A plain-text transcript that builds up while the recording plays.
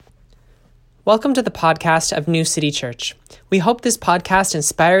Welcome to the podcast of New City Church. We hope this podcast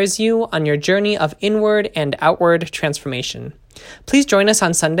inspires you on your journey of inward and outward transformation. Please join us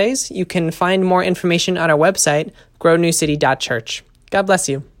on Sundays. You can find more information on our website, grownewcity.church. God bless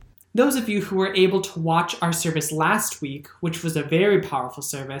you. Those of you who were able to watch our service last week, which was a very powerful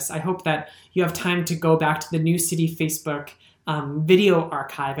service, I hope that you have time to go back to the New City Facebook video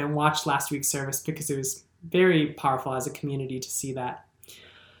archive and watch last week's service because it was very powerful as a community to see that.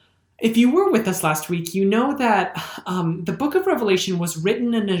 If you were with us last week, you know that the book of Revelation was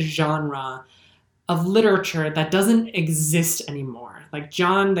written in a genre of literature that doesn't exist anymore. Like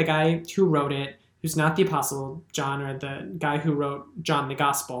John, the guy who wrote it, who's not the Apostle John or the guy who wrote John the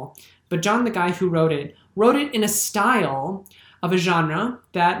Gospel, but John, the guy who wrote it in a style of a genre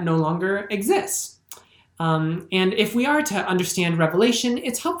that no longer exists. And if we are to understand Revelation,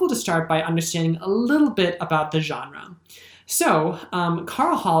 it's helpful to start by understanding a little bit about the genre. So,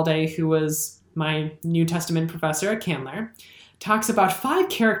 Carl Holiday, who was my New Testament professor at Candler, talks about 5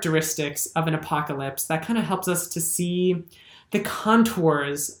 characteristics of an apocalypse that kind of helps us to see the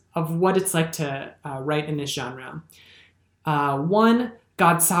contours of what it's like to write in this genre. 1,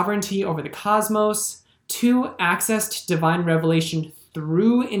 God's sovereignty over the cosmos. 2, access to divine revelation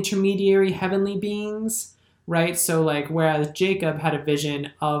through intermediary heavenly beings, right? So like whereas Jacob had a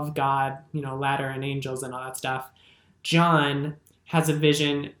vision of God, ladder and angels and all that stuff, John has a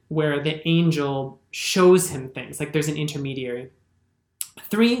vision where the angel shows him things, like there's an intermediary.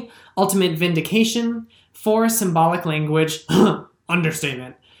 3, ultimate vindication. 4, symbolic language,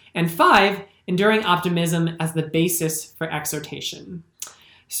 understatement. And 5, enduring optimism as the basis for exhortation.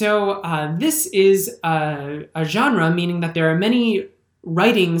 So this is a genre, meaning that there are many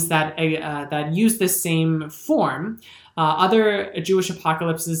writings that use this same form. Other Jewish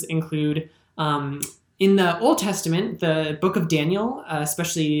apocalypses include in the Old Testament, the book of Daniel,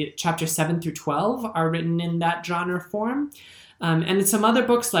 especially chapters 7 through 12, are written in that genre form. And in some other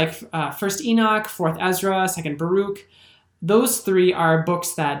books like 1st Enoch, 4th Ezra, 2nd Baruch, those 3 are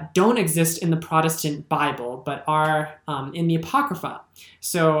books that don't exist in the Protestant Bible, but are in the Apocrypha.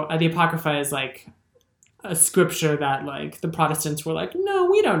 So the Apocrypha is like a scripture that like the Protestants were like, no,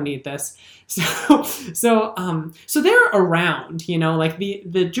 we don't need this. So they're around, like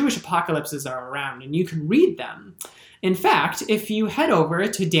the Jewish apocalypses are around and you can read them. In fact, if you head over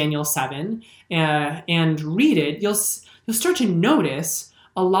to Daniel 7 and read it, you'll start to notice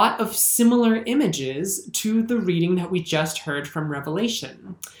a lot of similar images to the reading that we just heard from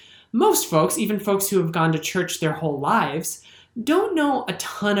Revelation. Most folks, even folks who have gone to church their whole lives, don't know a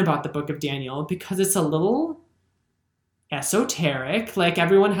ton about the book of Daniel because it's a little esoteric. Like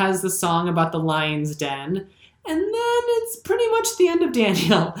everyone has the song about the lion's den, and then it's pretty much the end of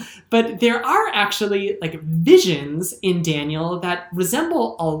Daniel. But there are actually like visions in Daniel that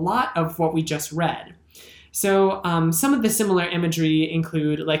resemble a lot of what we just read. So some of the similar imagery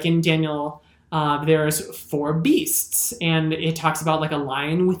include, like in Daniel, there's 4 beasts, and it talks about like a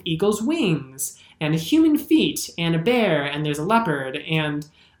lion with eagle's wings, and human feet, and a bear, and there's a leopard, and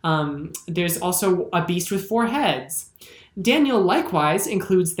there's also a beast with 4 heads. Daniel likewise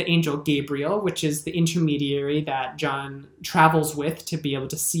includes the angel Gabriel, which is the intermediary that John travels with to be able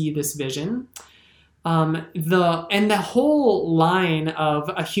to see this vision. The whole line of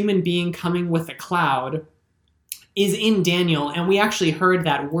a human being coming with a cloud is in Daniel, and we actually heard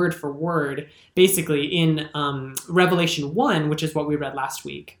that word for word, basically in Revelation 1, which is what we read last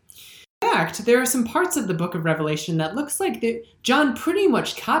week. In fact, there are some parts of the book of Revelation that looks like John pretty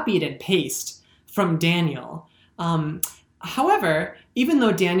much copied and pasted from Daniel. However, even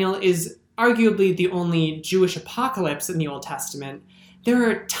though Daniel is arguably the only Jewish apocalypse in the Old Testament, there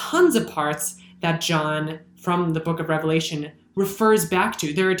are tons of parts that John from the book of Revelation refers back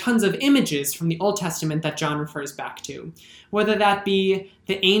to. There are tons of images from the Old Testament that John refers back to, whether that be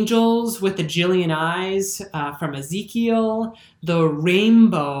the angels with the Gillian eyes from Ezekiel, the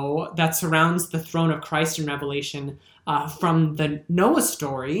rainbow that surrounds the throne of Christ in Revelation from the Noah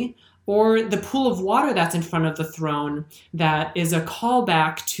story, or the pool of water that's in front of the throne that is a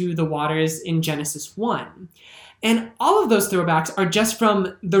callback to the waters in Genesis 1. And all of those throwbacks are just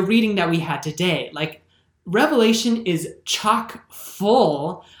from the reading that we had today. Like, Revelation is chock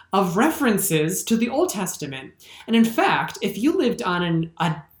full of references to the Old Testament. And in fact, if you lived on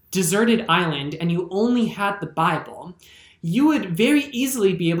a deserted island and you only had the Bible, you would very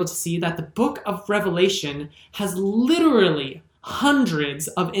easily be able to see that the book of Revelation has literally hundreds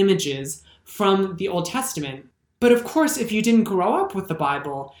of images from the Old Testament. But of course, if you didn't grow up with the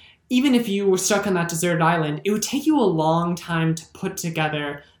Bible, even if you were stuck on that deserted island, it would take you a long time to put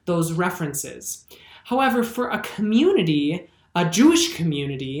together those references. However, for a community, a Jewish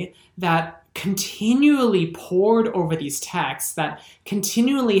community that continually pored over these texts, that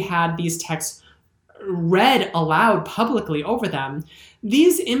continually had these texts read aloud publicly over them,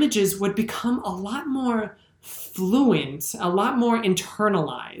 these images would become a lot more fluent, a lot more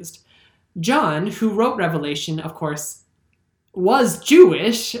internalized. John, who wrote Revelation, of course, was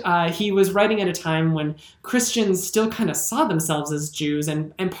Jewish. He was writing at a time when Christians still kind of saw themselves as Jews,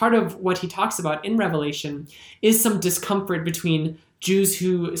 and part of what he talks about in Revelation is some discomfort between Jews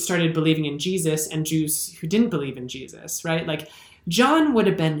who started believing in Jesus and Jews who didn't believe in Jesus, right? Like, John would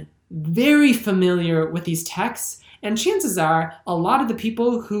have been very familiar with these texts, and chances are a lot of the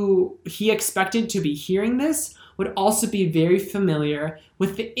people who he expected to be hearing this would also be very familiar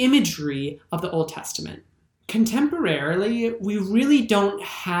with the imagery of the Old Testament. Contemporarily, we really don't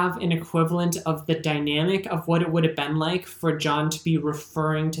have an equivalent of the dynamic of what it would have been like for John to be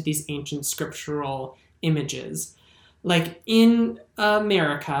referring to these ancient scriptural images. Like, in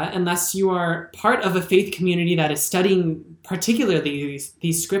America, unless you are part of a faith community that is studying particularly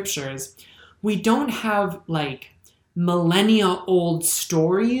these scriptures, we don't have like millennia old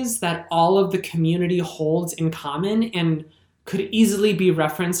stories that all of the community holds in common and could easily be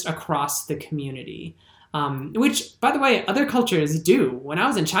referenced across the community. Which, by the way, other cultures do. When I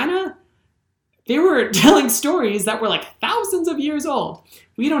was in China, they were telling stories that were like thousands of years old.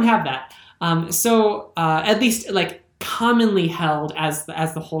 We don't have that. At least like commonly held as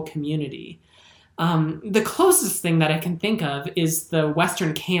the whole community. The closest thing that I can think of is the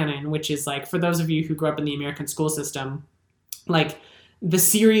Western canon, which is like, for those of you who grew up in the American school system, like the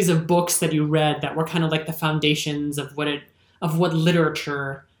series of books that you read that were kind of like the foundations of what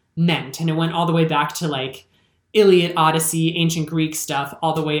literature meant. And it went all the way back to like Iliad, Odyssey, ancient Greek stuff,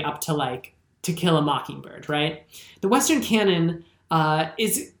 all the way up to like To Kill a Mockingbird, right? The Western canon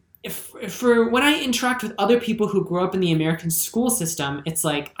is, for when I interact with other people who grew up in the American school system, it's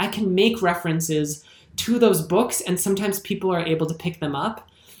like I can make references to those books, and sometimes people are able to pick them up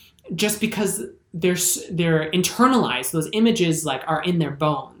just because they're internalized. Those images like are in their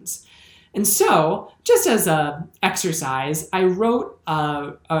bones. And so, just as a exercise, I wrote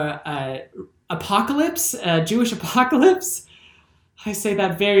apocalypse, Jewish apocalypse. I say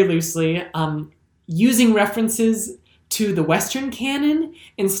that very loosely, using references to the Western canon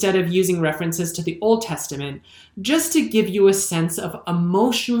instead of using references to the Old Testament, just to give you a sense of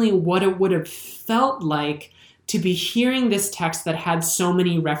emotionally what it would have felt like to be hearing this text that had so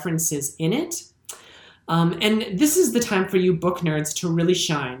many references in it. And this is the time for you book nerds to really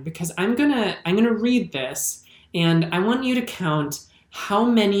shine, because I'm gonna read this, and I want you to count how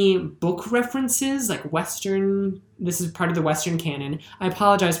many book references, like Western, this is part of the Western canon. I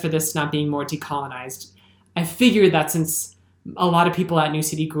apologize for this not being more decolonized. I figured that since a lot of people at New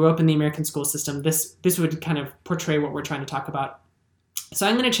City grew up in the American school system, this would kind of portray what we're trying to talk about. So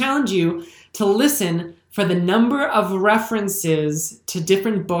I'm going to challenge you to listen for the number of references to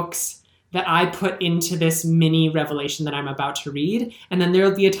different books that I put into this mini revelation that I'm about to read. And then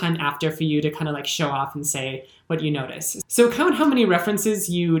there'll be a time after for you to kind of like show off and say what you notice. So count how many references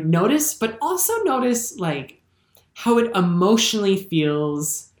you notice, but also notice like how it emotionally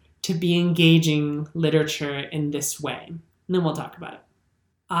feels to be engaging literature in this way. And then we'll talk about it.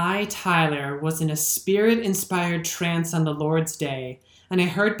 I, Tyler, was in a spirit-inspired trance on the Lord's day, and I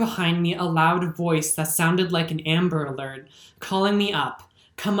heard behind me a loud voice that sounded like an Amber Alert, calling me up.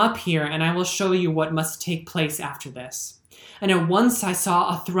 Come up here, and I will show you what must take place after this. And at once I saw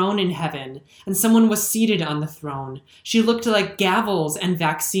a throne in heaven, and someone was seated on the throne. She looked like gavels and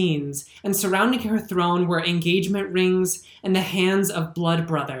vaccines, and surrounding her throne were engagement rings and the hands of blood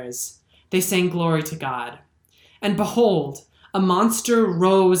brothers. They sang glory to God. And behold, a monster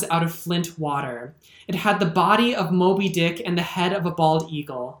rose out of flint water. It had the body of Moby Dick and the head of a bald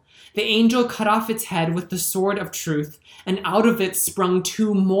eagle. The angel cut off its head with the sword of truth, and out of it sprung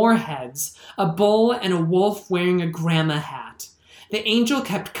 2 more heads, a bull and a wolf wearing a grandma hat. The angel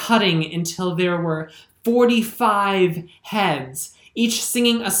kept cutting until there were 45 heads, each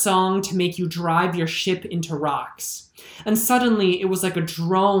singing a song to make you drive your ship into rocks. And suddenly it was like a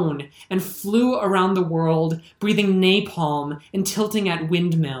drone and flew around the world, breathing napalm and tilting at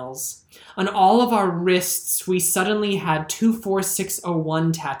windmills. On all of our wrists, we suddenly had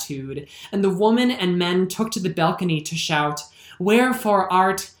 24601 tattooed, and the women and men took to the balcony to shout, "Wherefore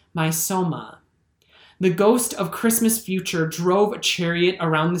art my Soma?" The ghost of Christmas future drove a chariot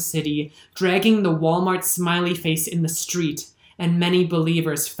around the city, dragging the Walmart smiley face in the street, and many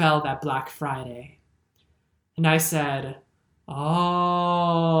believers fell that Black Friday. And I said, "Oh,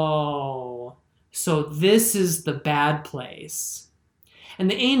 so this is the bad place." And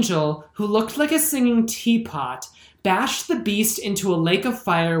the angel, who looked like a singing teapot, bashed the beast into a lake of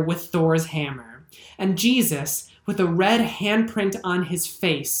fire with Thor's hammer. And Jesus, with a red handprint on his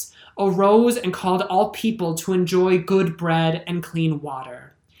face, arose and called all people to enjoy good bread and clean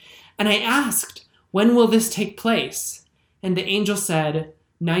water. And I asked, when will this take place? And the angel said,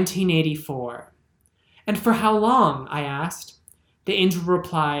 1984. And for how long? I asked. The angel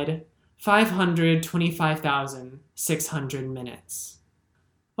replied, 525,600 minutes.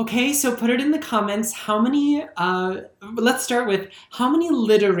 Okay, so put it in the comments let's start with how many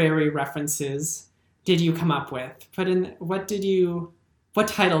literary references did you come up with? What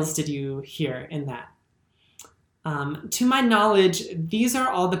titles did you hear in that? To my knowledge, these are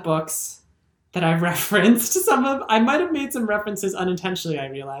all the books that I've referenced. I might have made some references unintentionally, I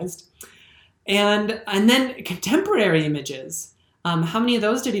realized. And then contemporary images. How many of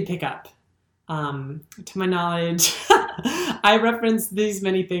those did he pick up? To my knowledge, I referenced these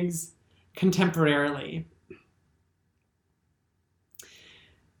many things contemporarily.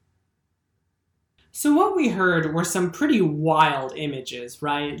 So what we heard were some pretty wild images,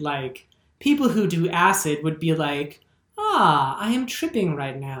 right? Like, people who do acid would be like, I am tripping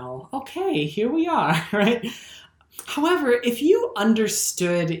right now. Okay, here we are, right? However, if you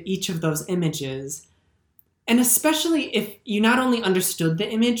understood each of those images, and especially if you not only understood the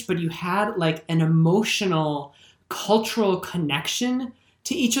image, but you had like an emotional, cultural connection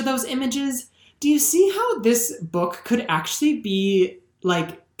to each of those images, do you see how this book could actually be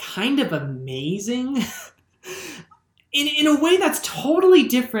like kind of amazing? in a way that's totally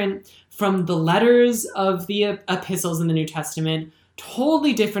different from the letters of the epistles in the New Testament,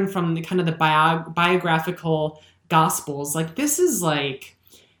 totally different from the kind of the biographical gospels. Like, this is like,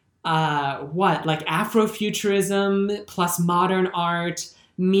 like Afrofuturism plus modern art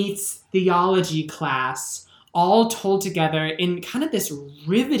meets theology class, all told together in kind of this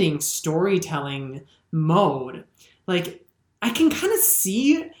riveting storytelling mode. Like, I can kind of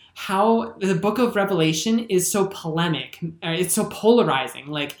see how the book of Revelation is so polemic. It's so polarizing.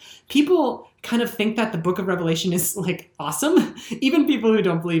 Like, people kind of think that the book of Revelation is like awesome. Even people who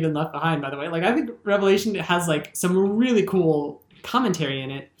don't believe in Left Behind, by the way. Like, I think Revelation has like some really cool commentary in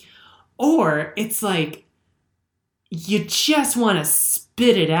it. Or it's like, you just want to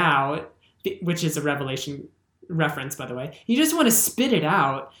spit it out, which is a Revelation reference, by the way. You just want to spit it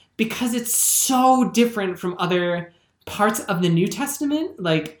out because it's so different from other parts of the New Testament.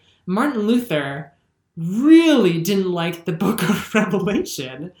 Like, Martin Luther really didn't like the book of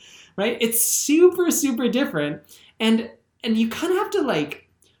Revelation, right? It's super, super different. And you kind of have to like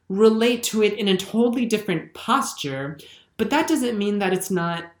relate to it in a totally different posture, but that doesn't mean that it's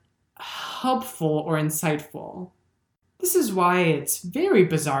not helpful or insightful. This is why it's very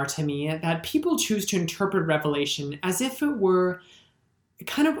bizarre to me that people choose to interpret Revelation as if it were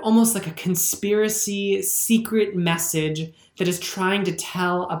kind of almost like a conspiracy, secret message that is trying to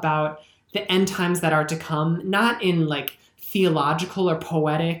tell about the end times that are to come, not in like theological or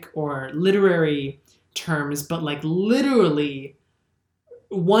poetic or literary terms, but like literally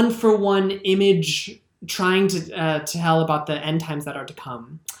one-for-one image trying to tell about the end times that are to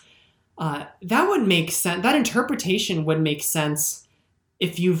come. That would make sense. That interpretation would make sense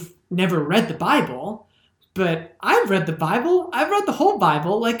if you've never read the Bible. But I've read the Bible. I've read the whole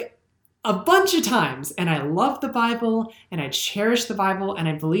Bible like a bunch of times. And I love the Bible and I cherish the Bible. And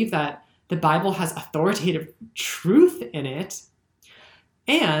I believe that the Bible has authoritative truth in it.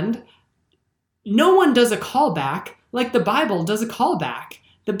 And no one does a callback like the Bible does a callback.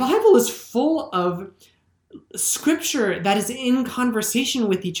 The Bible is full of scripture that is in conversation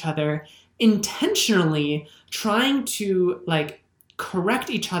with each other, intentionally trying to like correct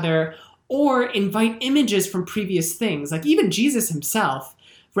each other or invite images from previous things. Like even Jesus himself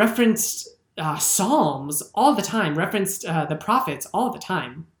referenced Psalms all the time, referenced the prophets all the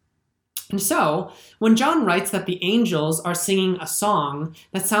time. And so when John writes that the angels are singing a song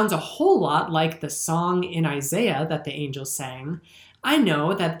that sounds a whole lot like the song in Isaiah that the angels sang, I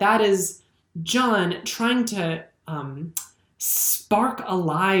know that that is John trying to spark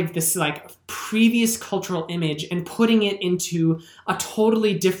alive this like previous cultural image and putting it into a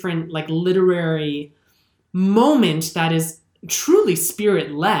totally different like literary moment that is truly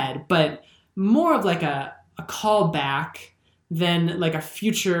spirit-led, but more of like a callback than like a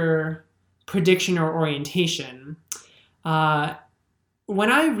future prediction or orientation.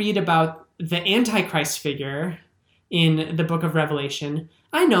 When I read about the Antichrist figure in the book of Revelation,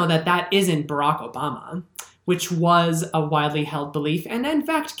 I know that that isn't Barack Obama, which was a widely held belief, and in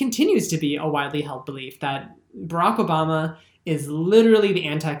fact continues to be a widely held belief, that Barack Obama is literally the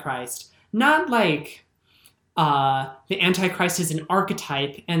Antichrist. Not like the Antichrist is an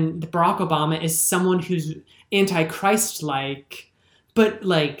archetype and Barack Obama is someone who's Antichrist-like, but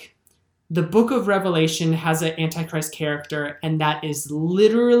like the book of Revelation has an Antichrist character, and that is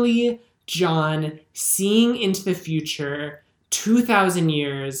literally John seeing into the future 2,000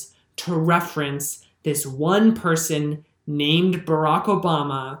 years to reference this one person named Barack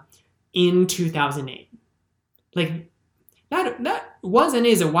Obama in 2008. Like, that was and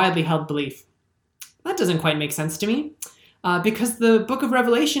is a widely held belief. That doesn't quite make sense to me, because the book of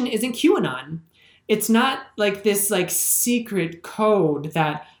Revelation isn't QAnon. It's not like this like secret code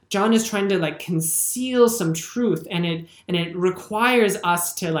that John is trying to like conceal some truth, and it requires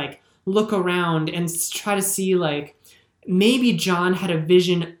us to like look around and try to see like maybe John had a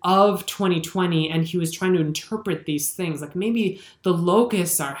vision of 2020 and he was trying to interpret these things. Like maybe the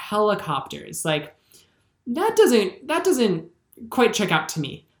locusts are helicopters. Like that doesn't quite check out to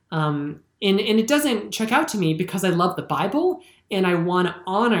me. And it doesn't check out to me because I love the Bible and I want to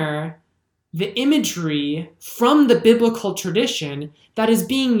honor the imagery from the biblical tradition that is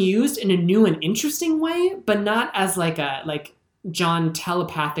being used in a new and interesting way, but not as like John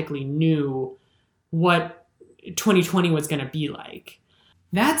telepathically knew what 2020 was going to be like.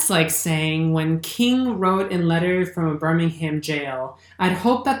 That's like saying when King wrote in letter from a Birmingham jail, "I'd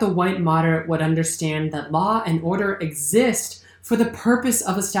hope that the white moderate would understand that law and order exist for the purpose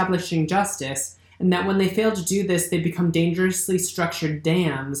of establishing justice, and that when they fail to do this, they become dangerously structured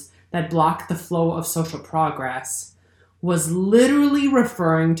dams that block the flow of social progress," was literally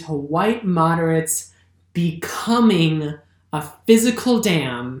referring to white moderates becoming a physical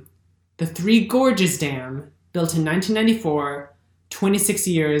dam, the Three Gorges Dam, built in 1994, 26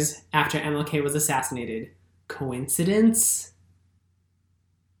 years after MLK was assassinated. Coincidence?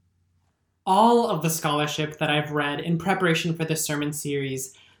 All of the scholarship that I've read in preparation for this sermon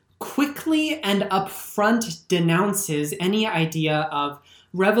series quickly and upfront denounces any idea of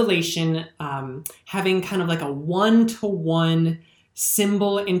Revelation having kind of like a one-to-one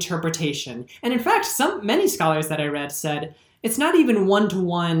symbol interpretation. And in fact, many scholars that I read said it's not even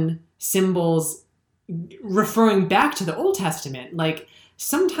one-to-one symbols referring back to the Old Testament. Like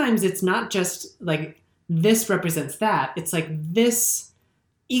sometimes it's not just like this represents that. It's like this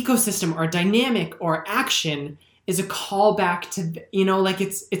ecosystem or dynamic or action is a callback to, like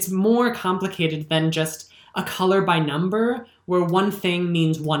it's more complicated than just a color by number where one thing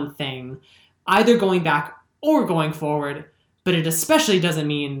means one thing, either going back or going forward, but it especially doesn't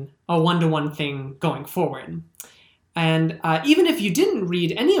mean a one-to-one thing going forward. And even if you didn't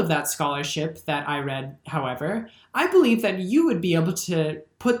read any of that scholarship that I read, however, I believe that you would be able to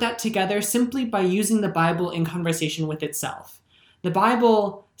put that together simply by using the Bible in conversation with itself. The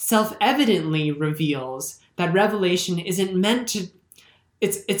Bible self-evidently reveals that Revelation isn't meant to,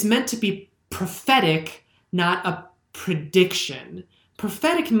 it's meant to be prophetic, not a prediction.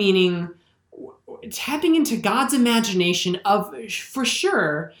 Prophetic meaning tapping into God's imagination of, for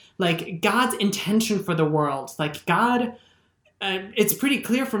sure, like God's intention for the world. Like God, it's pretty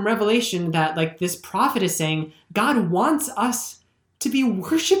clear from Revelation that like this prophet is saying God wants us to be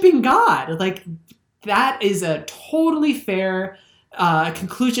worshiping God. Like that is a totally fair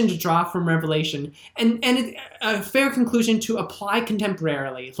conclusion to draw from Revelation, and it's a fair conclusion to apply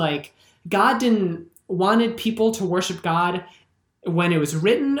contemporarily. Like God didn't wanted people to worship God when it was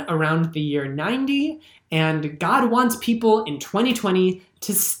written around the year 90, and God wants people in 2020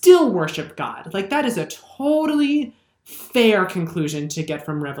 to still worship God. Like that is a totally fair conclusion to get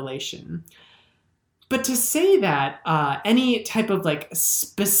from Revelation. But to say that any type of like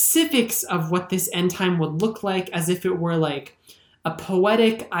specifics of what this end time would look like as if it were like a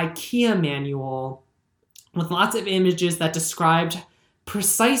poetic IKEA manual with lots of images that described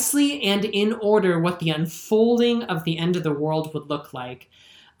precisely and in order what the unfolding of the end of the world would look like.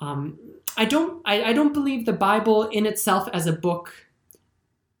 I don't believe the Bible in itself as a book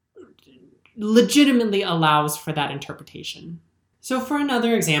legitimately allows for that interpretation. So for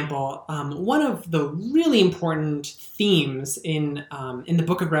another example, one of the really important themes in the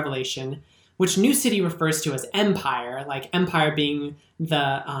book of Revelation, which New City refers to as empire, like empire being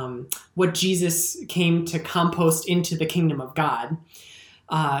the what Jesus came to compost into the kingdom of God.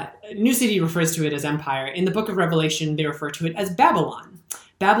 New City refers to it as empire. In the book of Revelation, they refer to it as Babylon.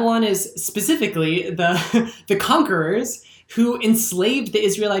 Babylon is specifically the conquerors who enslaved the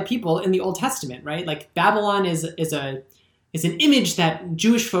Israelite people in the Old Testament, right? Like Babylon is an image that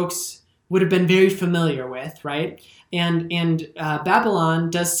Jewish folks would have been very familiar with, right? And Babylon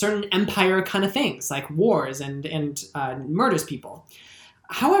does certain empire kind of things like wars and murders people.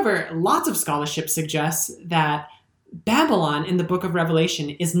 However, lots of scholarship suggests that Babylon in the book of Revelation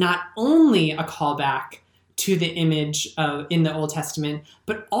is not only a callback to the image in the Old Testament,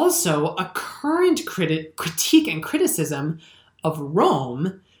 but also a current critique and criticism of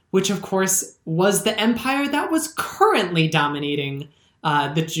Rome, which of course was the empire that was currently dominating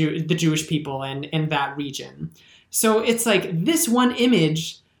the Jewish people and that region. So it's like this one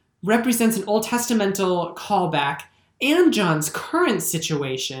image represents an Old Testamental callback and John's current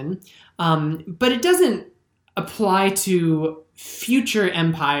situation, but it doesn't apply to future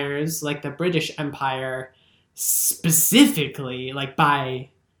empires like the British Empire specifically, like by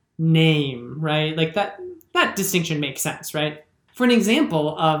name, right? Like that distinction makes sense, right? For an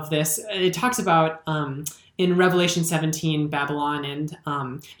example of this, it talks about in Revelation 17, Babylon, and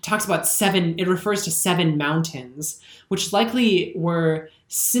it talks about it refers to 7 mountains, which likely were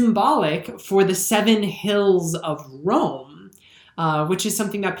symbolic for the 7 hills of Rome, which is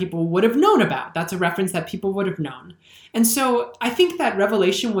something that people would have known about. That's a reference that people would have known. And so I think that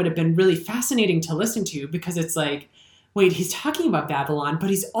Revelation would have been really fascinating to listen to, because it's like, wait, he's talking about Babylon, but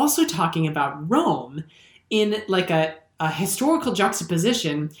he's also talking about Rome in like a historical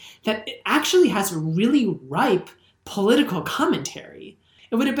juxtaposition that actually has really ripe political commentary.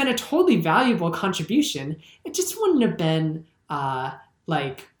 It would have been a totally valuable contribution. It just wouldn't have been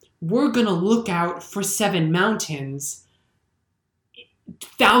like, we're going to look out for 7 mountains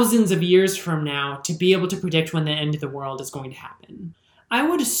thousands of years from now to be able to predict when the end of the world is going to happen. I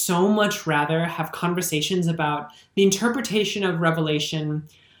would so much rather have conversations about the interpretation of Revelation.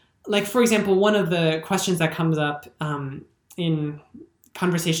 Like, for example, one of the questions that comes up in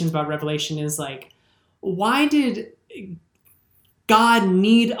conversations about Revelation is like, why did God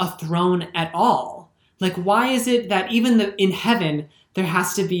need a throne at all? Like, why is it that even in heaven, there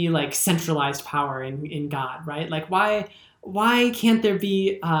has to be like centralized power in God, right? Like, why can't there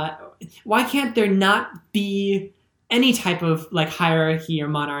be, why can't there not be any type of like hierarchy or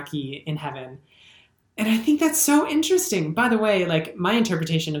monarchy in heaven? And I think that's so interesting. By the way, like my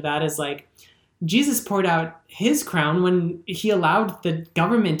interpretation of that is like Jesus poured out his crown when he allowed the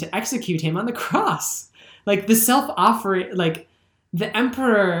government to execute him on the cross. Like the self-offering, like the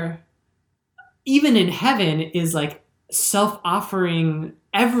emperor, even in heaven, is like self-offering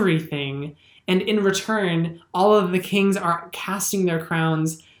everything. And in return, all of the kings are casting their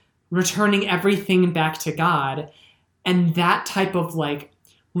crowns, returning everything back to God. And that type of like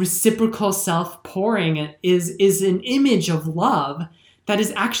reciprocal self-pouring is an image of love that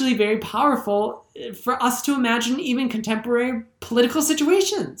is actually very powerful for us to imagine even contemporary political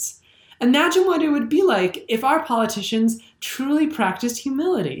situations. Imagine what it would be like if our politicians truly practiced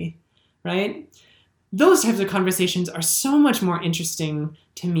humility, right? Those types of conversations are so much more interesting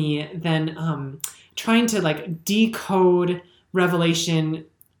to me than trying to like decode Revelation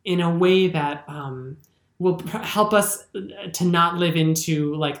in a way that will help us to not live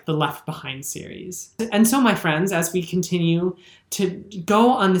into like the Left Behind series. And so, my friends, as we continue to go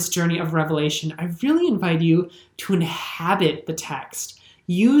on this journey of Revelation, I really invite you to inhabit the text.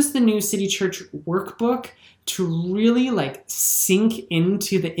 Use the New City Church workbook to really like sink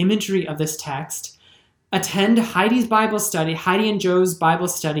into the imagery of this text. Attend Heidi's Bible study, Heidi and Joe's Bible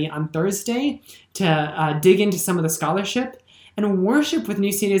study on Thursday to dig into some of the scholarship, and worship with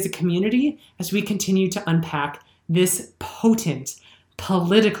New City as a community as we continue to unpack this potent,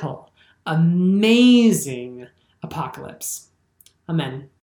 political, amazing apocalypse. Amen.